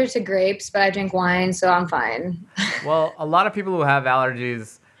 Apparently I'm allergic to grapes, but I drink wine, so I'm fine. Well, a lot of people who have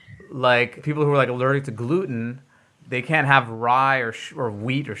allergies, like people who are like allergic to gluten, they can't have rye or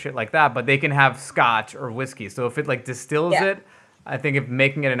wheat or shit like that, but they can have scotch or whiskey. So if it like distills it, I think if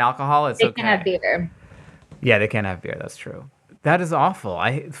making it an alcohol, it's okay. They can have beer. Yeah, they can't have beer. That's true. That is awful.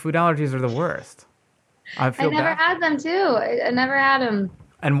 Food allergies are the worst. I never had them too. I never had them.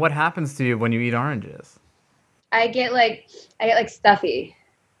 And what happens to you when you eat oranges? I get like stuffy.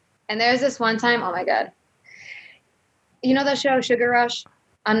 And there's this one time, oh my God. You know the show Sugar Rush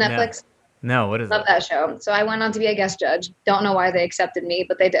on Netflix? No, what is it? Love that show. So I went on to be a guest judge. Don't know why they accepted me,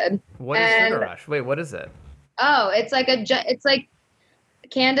 but they did. What is Sugar Rush? Wait, what is it? Oh, it's like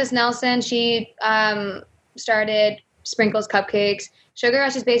Candace Nelson. She started Sprinkles Cupcakes. Sugar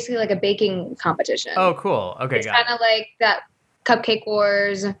Rush is basically like a baking competition. Oh, cool. Okay, it's kind of like that Cupcake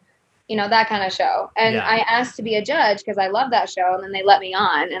Wars, that kind of show. And I asked to be a judge because I love that show, and then they let me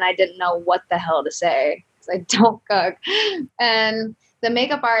on, and I didn't know what the hell to say because I don't cook. And the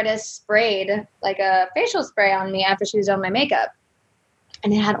makeup artist sprayed like a facial spray on me after she was done my makeup,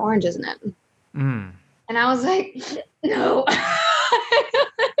 and it had oranges in it. Mm. And I was like, no.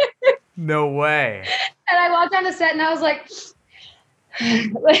 No way. And I walked on the set and I was like, I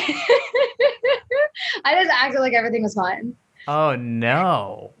just acted like everything was fine. Oh,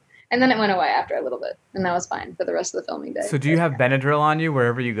 no. And then it went away after a little bit, and that was fine for the rest of the filming day. So do you have Benadryl on you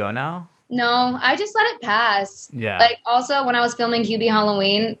wherever you go now? No, I just let it pass. Yeah. Like also when I was filming QB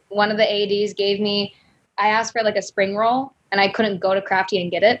Halloween, one of the ADs I asked for like a spring roll, and I couldn't go to Crafty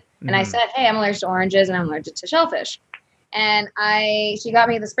and get it. And I said, hey, I'm allergic to oranges and I'm allergic to shellfish. And she got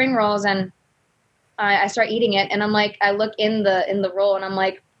me the spring rolls, and I start eating it, and I'm like, I look in the roll, and I'm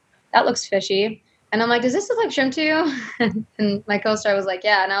like, that looks fishy. And I'm like, does this look like shrimp to you? And my co-star was like,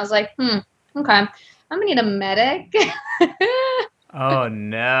 yeah. And I was like, okay, I'm gonna need a medic. Oh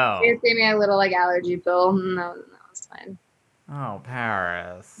no. They gave me a little like allergy pill. No, it's fine. Oh,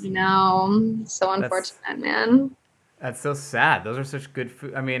 Paris. So unfortunate, man. That's so sad. Those are such good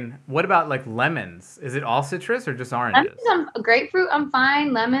food. I mean, what about like lemons? Is it all citrus or just oranges? Grapefruit, I'm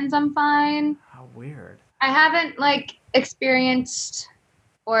fine. Lemons, I'm fine. How weird. I haven't like experienced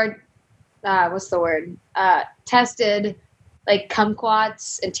or what's the word? Tested like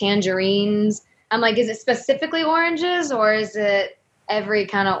kumquats and tangerines. I'm like, is it specifically oranges or is it every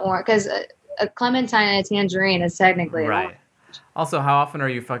kind of orange? Because a clementine and a tangerine is technically an orange. Also, how often are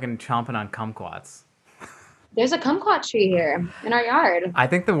you fucking chomping on kumquats? There's a kumquat tree here in our yard. I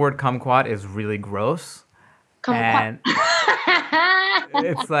think the word kumquat is really gross. Kumquat. And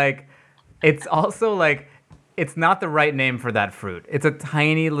it's like, it's also like, it's not the right name for that fruit. It's a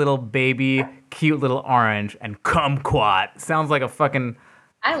tiny little baby, cute little orange, and kumquat sounds like a fucking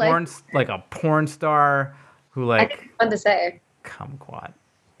like a porn star who like. I think it's fun to say. Kumquat.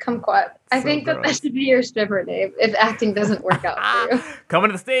 Kumquat. I think that should be your stripper name if acting doesn't work out for you. Coming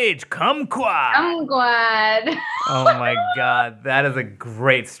to the stage, Kumquat. Kumquat. Oh my God, that is a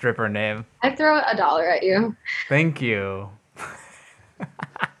great stripper name. I'd throw $1 at you. Thank you.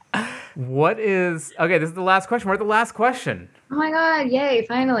 Okay, this is the last question. We're at the last question. Oh my God, yay,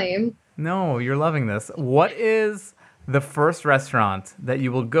 finally. No, you're loving this. What is the first restaurant that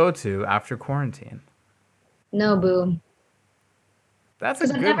you will go to after quarantine? Nobu. That's a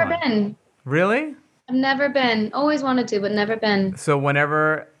good one. I've never been. Really? I've never been. Always wanted to, but never been. So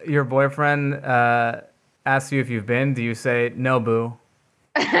whenever your boyfriend asks you if you've been, do you say, no, boo?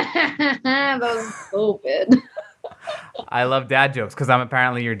 That was stupid. I love dad jokes because I'm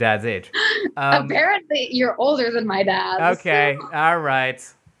apparently your dad's age. Apparently, you're older than my dad. Okay, all right.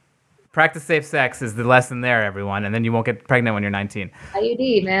 Practice safe sex is the lesson there, everyone, and then you won't get pregnant when you're 19.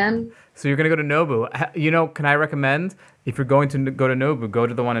 IUD, man. So you're going to go to Nobu. Can I recommend, if you're going to go to Nobu, go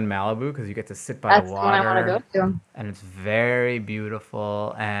to the one in Malibu because you get to sit by the water. That's the one I want to go to. And it's very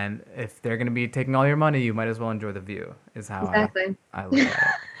beautiful. And if they're going to be taking all your money, you might as well enjoy the view, is how I look at it.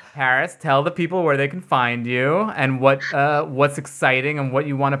 Paris, tell the people where they can find you and what's exciting and what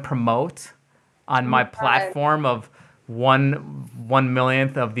you want to promote on my platform of 1/1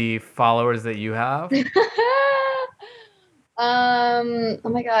 millionth of the followers that you have. Oh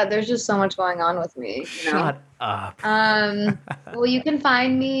my God, there's just so much going on with me. Shut up. Well, you can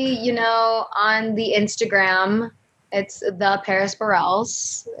find me, on the Instagram. It's the Paris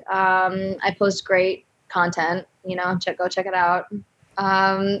Burrells. I post great content. Go check it out.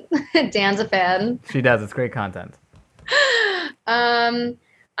 Dan's a fan. She does. It's great content. I'm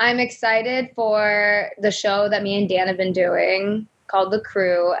excited for the show that me and Dan have been doing called The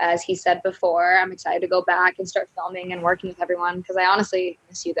Crew, as he said before. I'm excited to go back and start filming and working with everyone because I honestly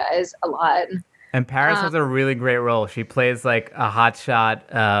miss you guys a lot. And Paris has a really great role. She plays like a hotshot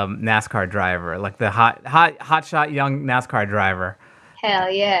NASCAR driver, like the hotshot young NASCAR driver.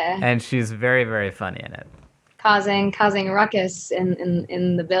 Hell yeah. And she's very, very funny in it. Causing a ruckus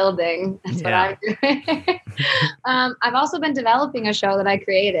in the building. That's what I'm doing. I've also been developing a show that I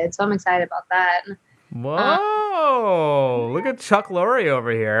created, so I'm excited about that. Whoa! Look at Chuck Lorre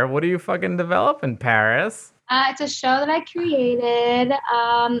over here. What are you fucking developing, Paris? It's a show that I created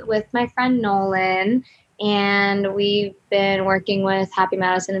with my friend Nolan, and we've been working with Happy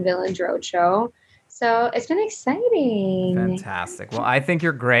Madison and Village Roadshow. So it's been exciting. Fantastic. Well, I think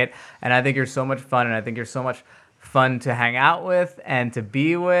you're great, and I think you're so much fun, and I think you're so much fun to hang out with and to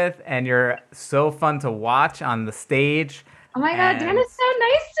be with, and you're so fun to watch on the stage. Oh my God, Dan is so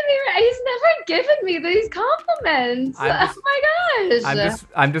nice to me. He's never given me these compliments. Oh my gosh.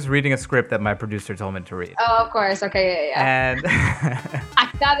 I'm just reading a script that my producer told me to read. Oh, of course. Okay, yeah. And I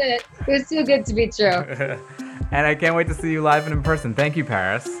got it. It was too good to be true. And I can't wait to see you live and in person. Thank you,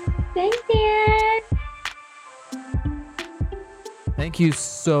 Paris. Thanks, Dan. Thank you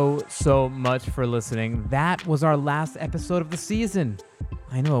so much for listening. That was our last episode of the season.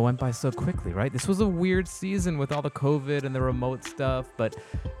 I know it went by so quickly, right? This was a weird season with all the COVID and the remote stuff, but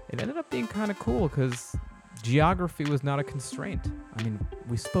it ended up being kind of cool because geography was not a constraint. I mean,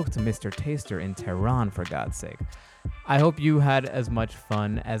 we spoke to Mr. Taster in Tehran, for God's sake. I hope you had as much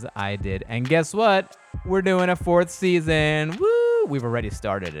fun as I did. And guess what? We're doing a 4th season. Woo! We've already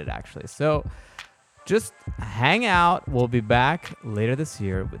started it, actually. So just hang out. We'll be back later this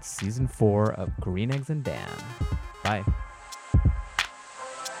year with season 4 of Green Eggs and Dan. Bye.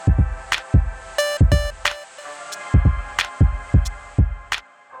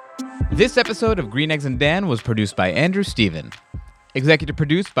 This episode of Green Eggs and Dan was produced by Andrew Steven. Executive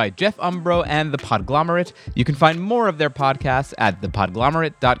produced by Jeff Umbro and The Podglomerate. You can find more of their podcasts at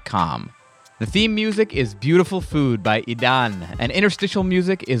thepodglomerate.com. The theme music is Beautiful Food by Idan, and interstitial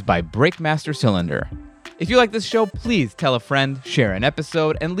music is by Breakmaster Cylinder. If you like this show, please tell a friend, share an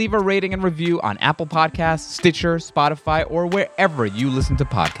episode, and leave a rating and review on Apple Podcasts, Stitcher, Spotify, or wherever you listen to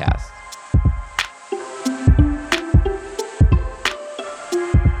podcasts.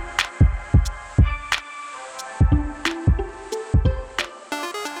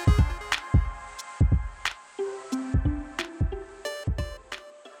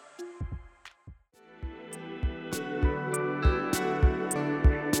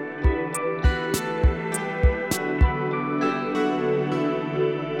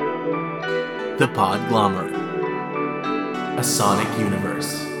 The Podglomerate, a sonic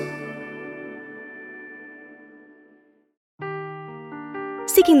universe.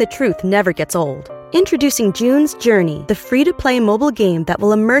 Seeking the truth never gets old. Introducing June's Journey, the free-to-play mobile game that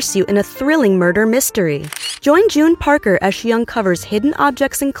will immerse you in a thrilling murder mystery. Join June Parker as she uncovers hidden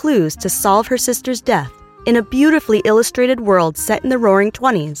objects and clues to solve her sister's death in a beautifully illustrated world set in the Roaring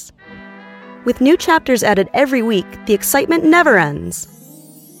 '20s. With new chapters added every week, the excitement never ends.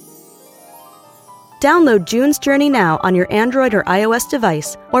 Download June's Journey now on your Android or iOS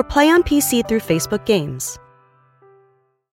device, or play on PC through Facebook Games.